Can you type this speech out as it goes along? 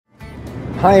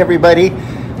Hi everybody,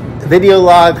 video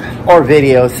log or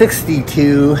video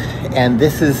 62, and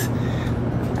this is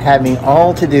having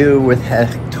all to do with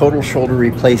a total shoulder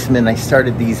replacement. I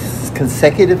started these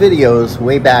consecutive videos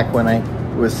way back when I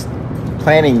was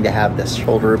planning to have this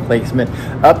shoulder replacement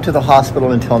up to the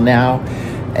hospital until now,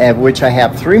 of which I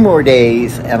have 3 more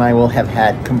days, and I will have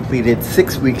had completed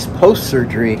 6 weeks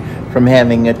post-surgery from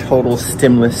having a total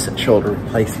stemless shoulder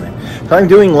replacement. So I'm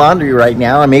doing laundry right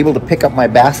now. I'm able to pick up my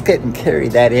basket and carry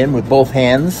that in with both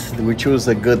hands, which was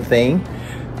a good thing.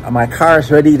 My car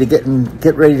is ready to get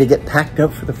ready to get packed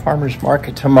up for the farmer's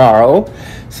market tomorrow.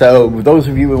 So those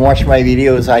of you who watch my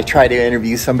videos, I try to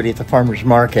interview somebody at the farmer's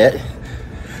market.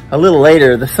 A little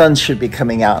later, the sun should be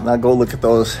coming out, and I'll go look at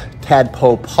those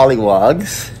tadpole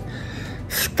polywogs.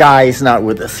 Sky's not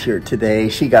with us here today.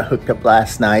 She got hooked up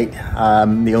last night.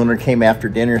 The owner came after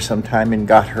dinner sometime and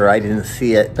got her. I didn't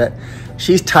see it, but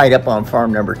she's tied up on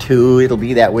farm number 2. It'll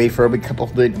be that way for every couple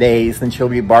of days. Then she'll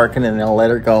be barking, and I'll let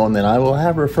her go, and then I will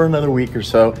have her for another week or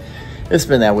so. It's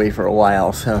been that way for a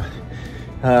while, so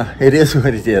it is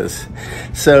what it is.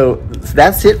 So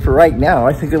that's it for right now.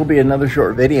 I think it'll be another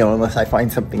short video unless I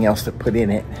find something else to put in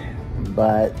it.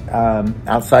 But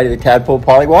outside of the tadpole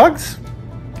polywogs,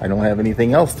 I don't have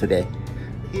anything else today.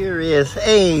 Here is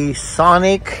a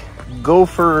Sonic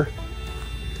Gopher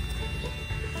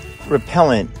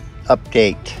Repellent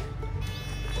update.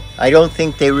 I don't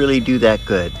think they really do that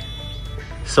good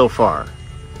so far.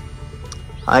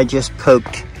 I just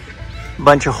poked a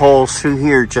bunch of holes through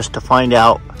here just to find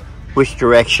out which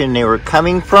direction they were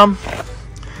coming from.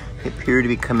 They appear to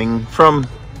be coming from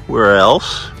where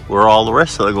all the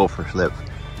rest of the gophers live.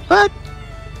 But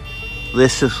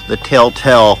this is the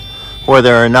telltale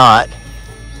whether or not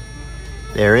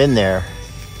they're in there.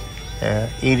 They're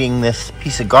eating this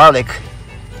piece of garlic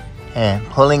and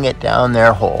pulling it down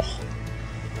their hole.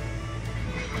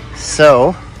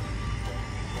 So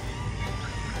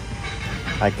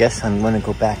I guess I'm going to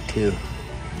go back to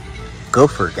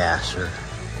gopher gasser.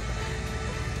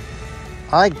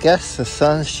 I guess the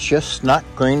sun's just not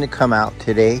going to come out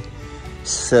today.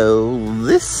 So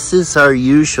this is our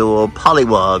usual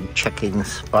pollywog checking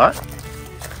spot.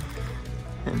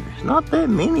 And there's not that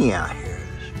many out here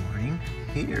this morning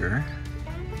here.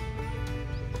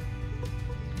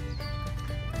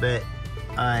 But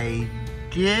I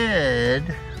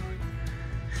did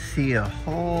see a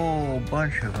whole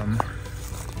bunch of them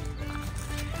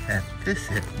at this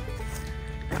end.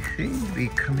 They seem to be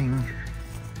coming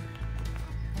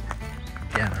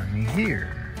down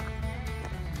here.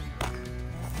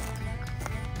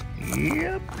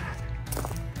 Yep.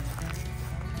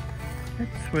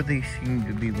 That's where they seem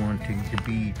to be wanting to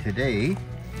be today.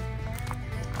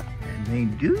 And they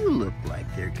do look like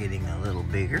they're getting a little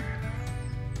bigger.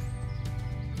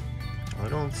 I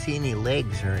don't see any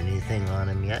legs or anything on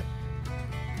them yet.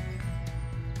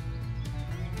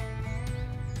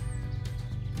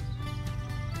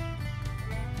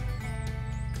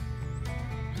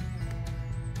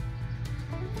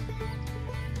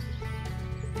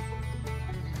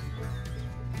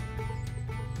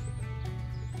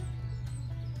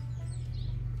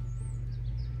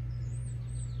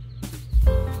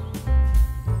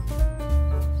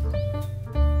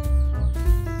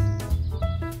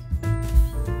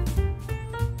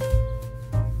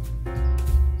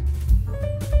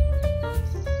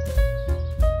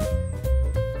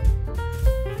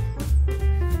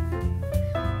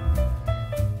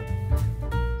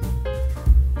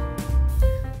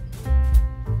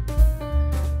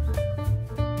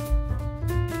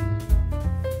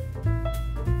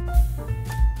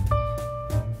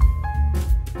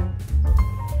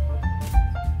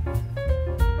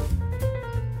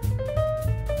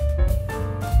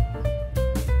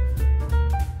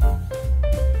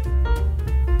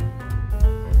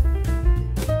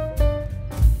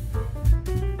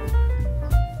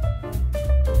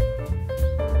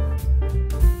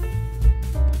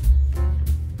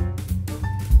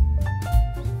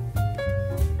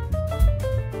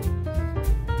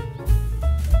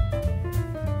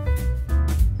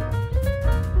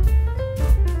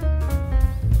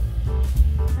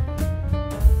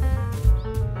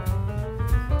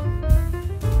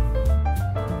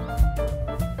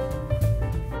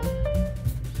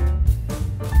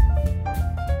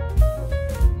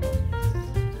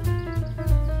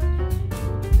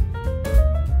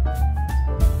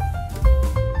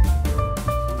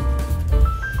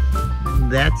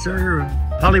 That's our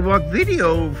pollywog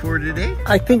video for today.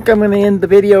 I think I'm going to end the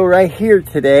video right here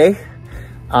today.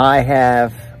 I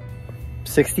have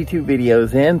 62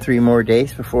 videos in, 3 more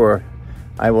days before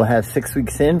I will have 6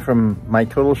 weeks in from my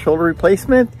total shoulder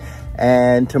replacement.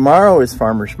 And tomorrow is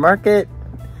farmer's market.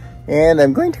 And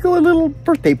I'm going to go to a little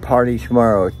birthday party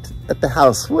tomorrow at the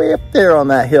house way up there on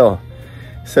that hill.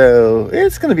 So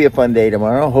it's going to be a fun day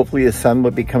tomorrow. Hopefully the sun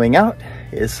will be coming out.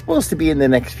 It's supposed to be in the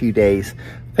next few days.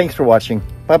 Thanks for watching.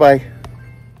 Bye-bye.